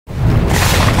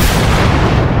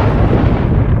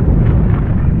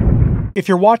If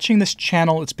you're watching this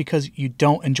channel, it's because you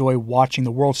don't enjoy watching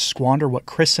the world squander what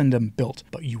Christendom built,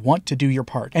 but you want to do your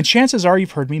part. And chances are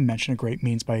you've heard me mention a great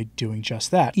means by doing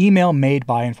just that. Email made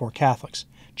by and for Catholics.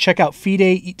 Check out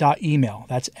fidei.email.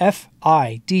 That's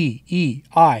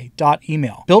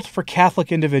FIDEI.email. Built for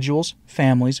Catholic individuals,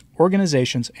 families,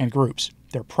 organizations, and groups.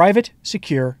 They're private,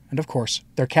 secure, and of course,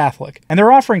 they're Catholic. And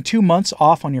they're offering 2 months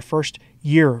off on your first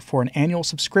year for an annual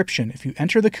subscription if you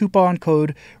enter the coupon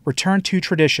code Return to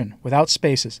Tradition without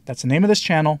spaces. That's the name of this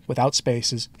channel, without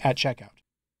spaces, at checkout.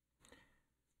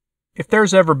 If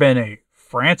there's ever been a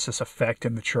Francis effect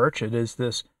in the church, it is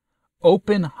this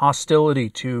open hostility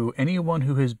to anyone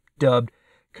who is dubbed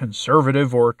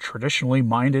conservative or traditionally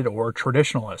minded or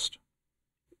traditionalist.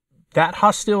 That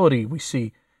hostility we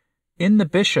see in the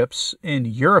bishops in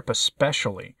Europe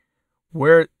especially,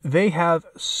 where they have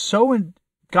so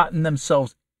gotten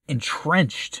themselves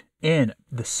entrenched in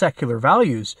the secular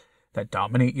values that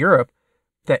dominate Europe,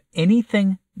 that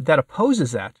anything that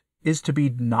opposes that is to be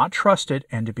not trusted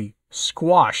and to be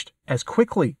squashed as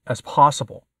quickly as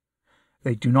possible.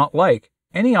 They do not like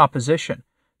any opposition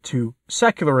to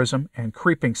secularism and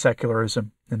creeping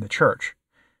secularism in the church.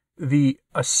 The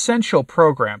essential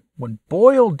program, when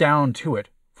boiled down to it,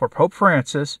 for Pope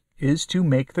Francis is to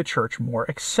make the church more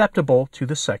acceptable to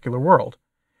the secular world.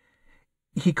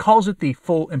 He calls it the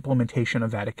full implementation of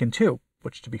Vatican II,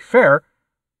 which, to be fair,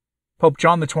 Pope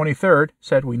John the 23rd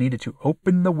said we needed to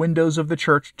open the windows of the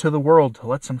church to the world to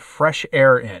let some fresh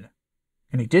air in.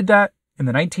 And he did that in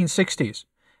the 1960s,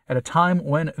 at a time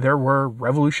when there were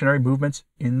revolutionary movements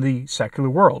in the secular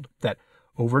world that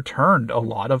overturned a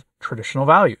lot of traditional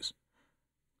values.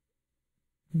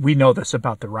 We know this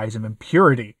about the rise of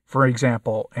impurity, for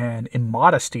example, and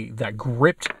immodesty that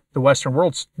gripped the Western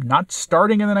world, not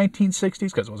starting in the 1960s,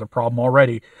 because it was a problem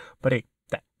already, but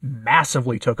that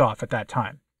massively took off at that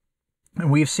time.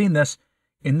 And we've seen this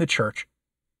in the church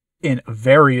in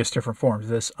various different forms,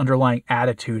 this underlying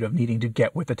attitude of needing to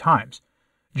get with the times.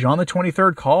 John the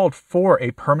 23rd called for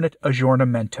a permanent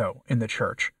aggiornamento in the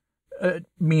church,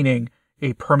 meaning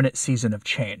a permanent season of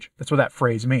change. That's what that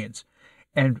phrase means.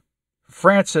 And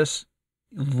Francis,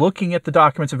 looking at the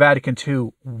documents of Vatican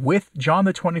II with John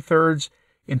the 23rd's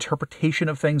interpretation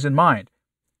of things in mind,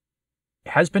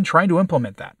 has been trying to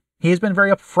implement that. He has been very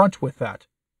upfront with that.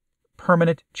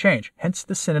 Permanent change, hence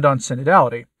the Synod on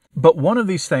Synodality. But one of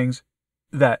these things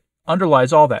that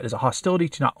underlies all that is a hostility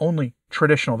to not only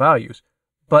traditional values,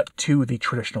 but to the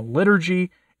traditional liturgy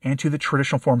and to the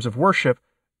traditional forms of worship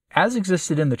as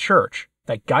existed in the church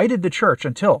that guided the church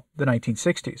until the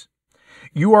 1960s.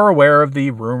 You are aware of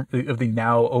the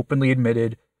now openly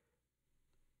admitted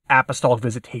apostolic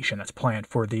visitation that's planned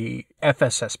for the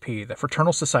FSSP, the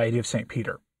Fraternal Society of St.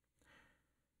 Peter.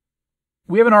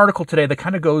 We have an article today that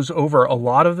kind of goes over a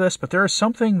lot of this, but there is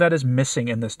something that is missing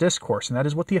in this discourse, and that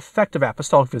is what the effect of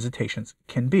apostolic visitations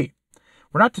can be.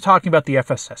 We're not talking about the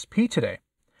FSSP today.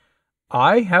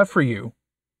 I have for you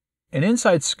an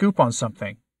inside scoop on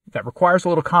something that requires a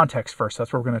little context first.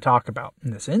 That's what we're going to talk about.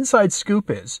 And this inside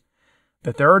scoop is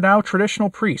that there are now traditional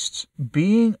priests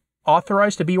being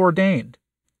authorized to be ordained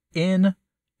in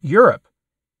Europe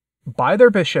by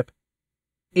their bishop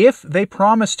if they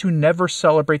promise to never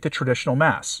celebrate the traditional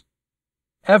Mass,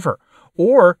 ever,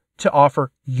 or to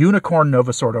offer unicorn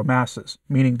Novus Ordo Masses,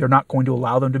 meaning they're not going to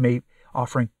allow them to be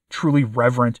offering truly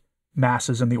reverent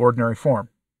Masses in the ordinary form.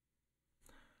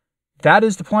 That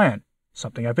is the plan,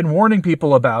 something I've been warning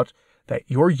people about, that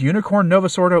your unicorn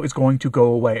Novus Ordo is going to go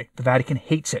away. The Vatican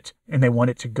hates it, and they want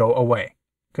it to go away,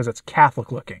 because it's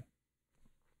Catholic-looking.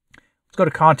 Let's go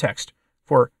to context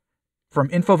from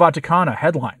Info Vaticana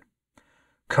headline.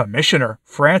 Commissioner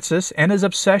Francis and his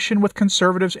obsession with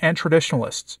conservatives and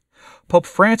traditionalists. Pope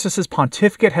Francis's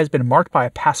pontificate has been marked by a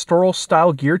pastoral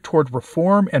style geared toward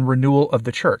reform and renewal of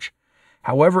the Church.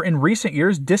 However, in recent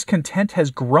years, discontent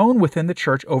has grown within the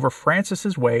Church over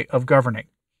Francis's way of governing.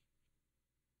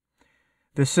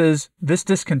 This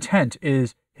discontent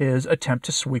is his attempt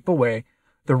to sweep away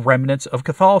the remnants of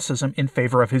Catholicism in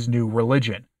favor of his new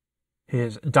religion.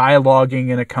 His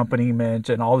dialoguing and accompaniment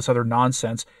and all this other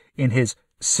nonsense in his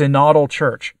synodal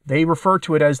church. They refer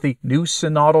to it as the new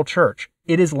synodal church.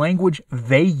 It is language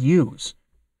they use.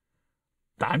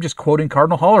 I'm just quoting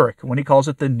Cardinal Hollerich when he calls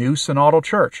it the new synodal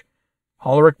church.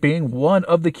 Hollerich being one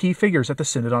of the key figures at the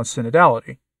Synod on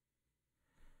Synodality.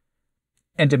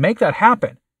 And to make that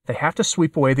happen, they have to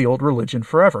sweep away the old religion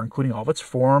forever, including all of its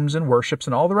forms and worships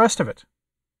and all the rest of it.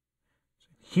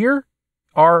 Here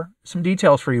are some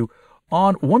details for you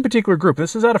on one particular group.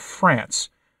 This is out of France,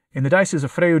 in the diocese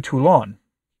of Frejus-Toulon.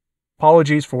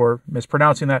 Apologies for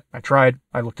mispronouncing that. I tried.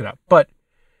 I looked it up. But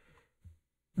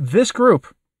this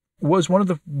group was one of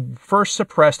the first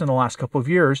suppressed in the last couple of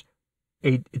years.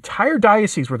 An entire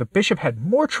diocese where the bishop had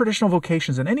more traditional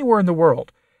vocations than anywhere in the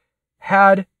world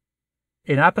had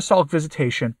an apostolic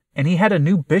visitation, and he had a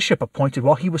new bishop appointed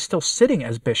while he was still sitting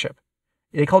as bishop.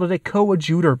 They called it a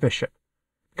coadjutor bishop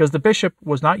because the bishop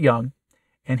was not young,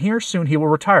 and here soon he will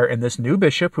retire. And this new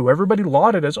bishop, who everybody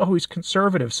lauded as, oh, he's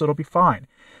conservative, so it'll be fine,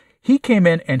 he came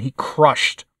in and he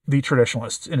crushed the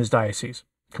traditionalists in his diocese,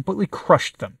 completely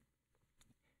crushed them.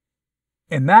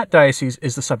 And that diocese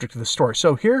is the subject of the story.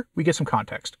 So here we get some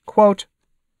context. Quote,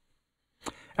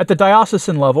 at the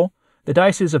diocesan level, the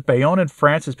Diocese of Bayonne in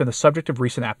France has been the subject of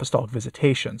recent apostolic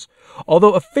visitations.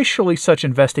 Although officially such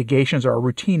investigations are a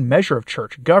routine measure of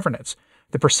church governance,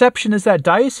 the perception is that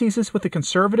dioceses with the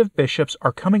conservative bishops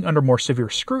are coming under more severe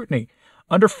scrutiny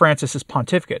under Francis's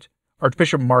pontificate.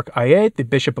 Archbishop Marc Ayet, the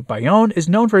Bishop of Bayonne, is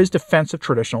known for his defense of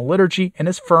traditional liturgy and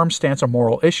his firm stance on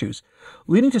moral issues,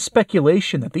 leading to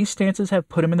speculation that these stances have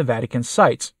put him in the Vatican's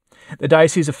sights. The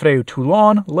Diocese of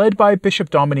Frejus-Toulon, led by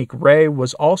Bishop Dominique Ray,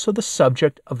 was also the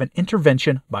subject of an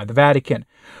intervention by the Vatican,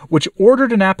 which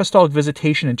ordered an apostolic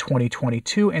visitation in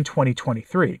 2022 and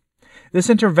 2023. This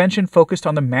intervention focused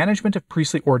on the management of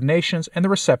priestly ordinations and the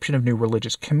reception of new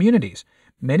religious communities,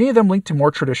 many of them linked to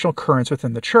more traditional currents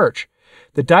within the Church.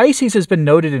 The diocese has been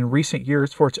noted in recent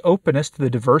years for its openness to the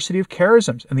diversity of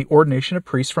charisms and the ordination of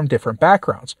priests from different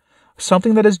backgrounds,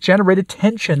 something that has generated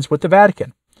tensions with the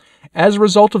Vatican. As a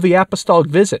result of the apostolic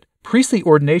visit, priestly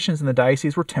ordinations in the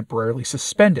diocese were temporarily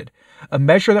suspended, a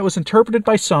measure that was interpreted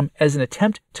by some as an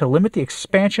attempt to limit the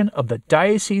expansion of the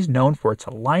diocese known for its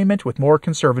alignment with more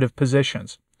conservative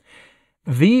positions.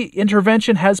 The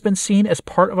intervention has been seen as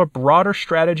part of a broader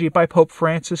strategy by Pope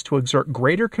Francis to exert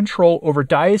greater control over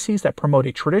dioceses that promote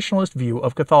a traditionalist view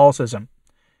of Catholicism.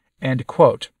 End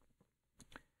quote.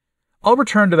 I'll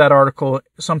return to that article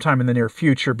sometime in the near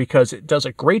future because it does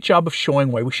a great job of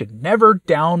showing why we should never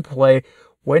downplay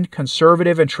when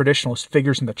conservative and traditionalist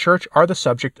figures in the Church are the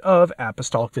subject of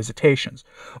apostolic visitations.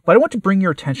 But I want to bring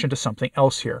your attention to something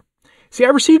else here. See, I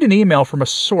received an email from a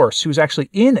source who's actually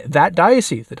in that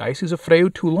diocese, the Diocese of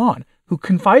Frejus-Toulon, who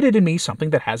confided in me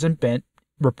something that hasn't been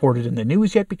reported in the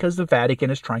news yet because the Vatican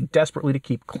is trying desperately to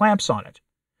keep clamps on it.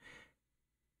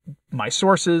 My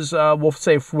sources will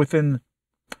say within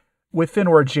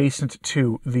or adjacent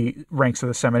to the ranks of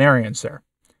the seminarians there.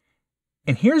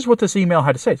 And here's what this email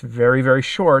had to say. It's very, very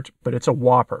short, but it's a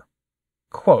whopper.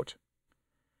 Quote,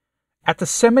 at the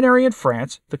seminary in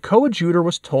France, the coadjutor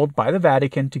was told by the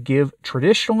Vatican to give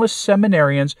traditionalist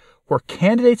seminarians who are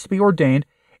candidates to be ordained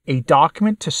a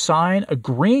document to sign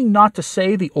agreeing not to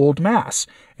say the old Mass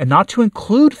and not to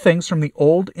include things from the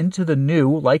old into the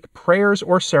new, like prayers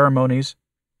or ceremonies.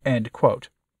 End quote.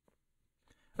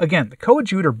 Again, the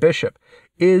coadjutor bishop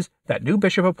is that new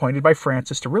bishop appointed by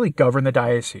Francis to really govern the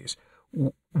diocese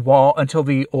until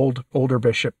the older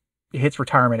bishop hits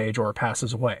retirement age or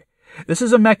passes away. This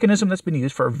is a mechanism that's been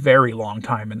used for a very long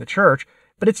time in the Church,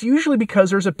 but it's usually because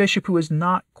there's a bishop who is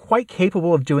not quite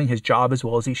capable of doing his job as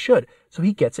well as he should. So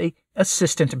he gets an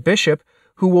assistant bishop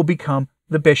who will become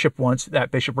the bishop once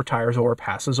that bishop retires or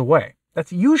passes away.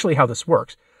 That's usually how this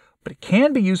works, but it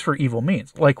can be used for evil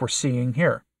means, like we're seeing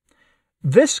here.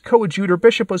 This coadjutor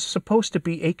bishop was supposed to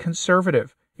be a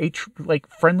conservative,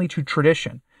 friendly to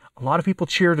tradition. A lot of people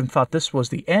cheered and thought this was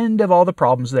the end of all the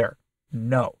problems there.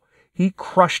 No. He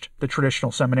crushed the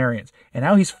traditional seminarians, and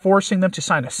now he's forcing them to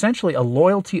sign essentially a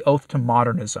loyalty oath to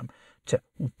modernism, to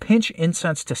pinch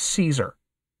incense to Caesar.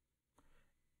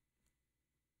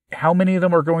 How many of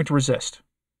them are going to resist?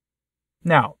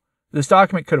 Now, this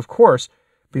document could, of course,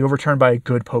 be overturned by a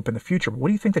good pope in the future, but what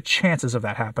do you think the chances of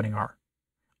that happening are?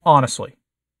 Honestly.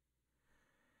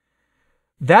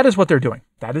 That is what they're doing.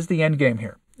 That is the end game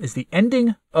here, is the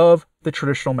ending of the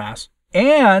traditional Mass,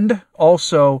 and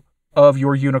also of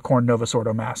your unicorn Novus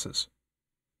Ordo Masses.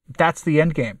 That's the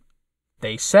end game.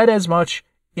 They said as much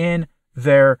in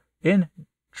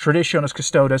Traditionis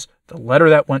Custodes, the letter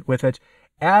that went with it,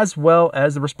 as well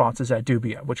as the responses at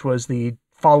Dubia, which was the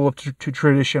follow-up to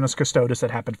Traditionis Custodes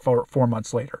that happened 4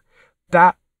 months later.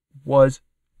 That was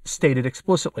stated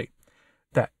explicitly,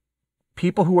 that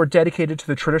people who are dedicated to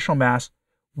the traditional Mass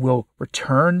will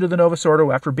return to the Novus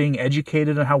Ordo after being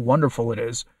educated on how wonderful it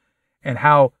is, and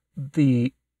how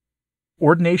the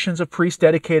ordinations of priests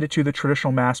dedicated to the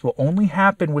traditional Mass will only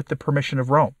happen with the permission of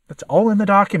Rome. That's all in the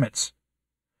documents.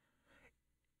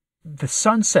 The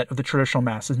sunset of the traditional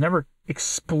Mass is never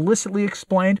explicitly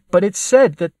explained, but it's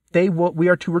said that we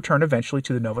are to return eventually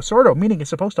to the Novus Ordo, meaning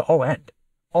it's supposed to all end.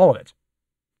 All of it.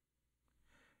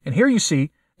 And here you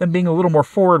see them being a little more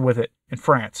forward with it in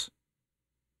France.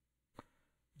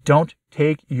 Don't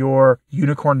take your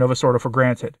unicorn Novus Ordo for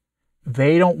granted.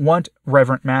 They don't want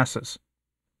reverent masses.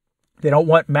 They don't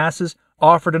want masses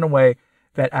offered in a way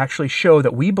that actually show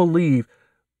that we believe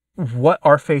what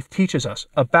our faith teaches us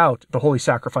about the holy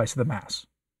sacrifice of the Mass.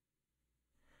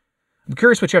 I'm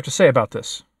curious what you have to say about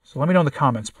this, so let me know in the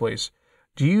comments, please.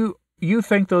 Do you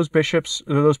think those bishops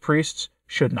or those priests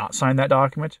should not sign that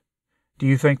document? Do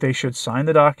you think they should sign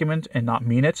the document and not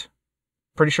mean it?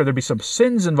 Pretty sure there'd be some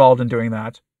sins involved in doing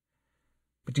that.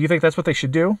 But do you think that's what they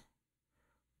should do?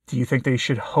 Do you think they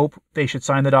should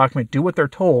sign the document, do what they're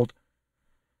told,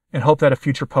 and hope that a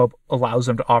future pope allows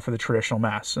them to offer the traditional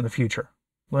Mass in the future?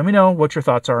 Let me know what your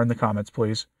thoughts are in the comments,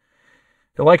 please.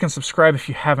 Like and subscribe if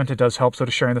you haven't. It does help. So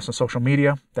to sharing this on social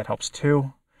media, that helps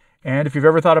too. And if you've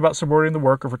ever thought about supporting the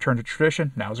work of Return to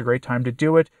Tradition, now's a great time to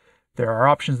do it. There are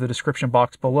options in the description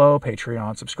box below,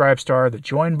 Patreon, Subscribestar, the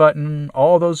join button.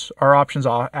 All those are options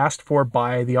asked for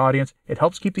by the audience. It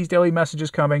helps keep these daily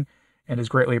messages coming and is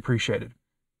greatly appreciated.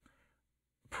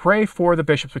 Pray for the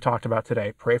bishops we talked about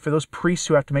today. Pray for those priests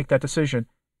who have to make that decision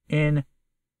in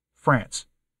France.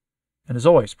 And as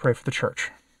always, pray for the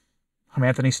Church. I'm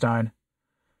Anthony Stine.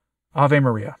 Ave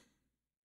Maria.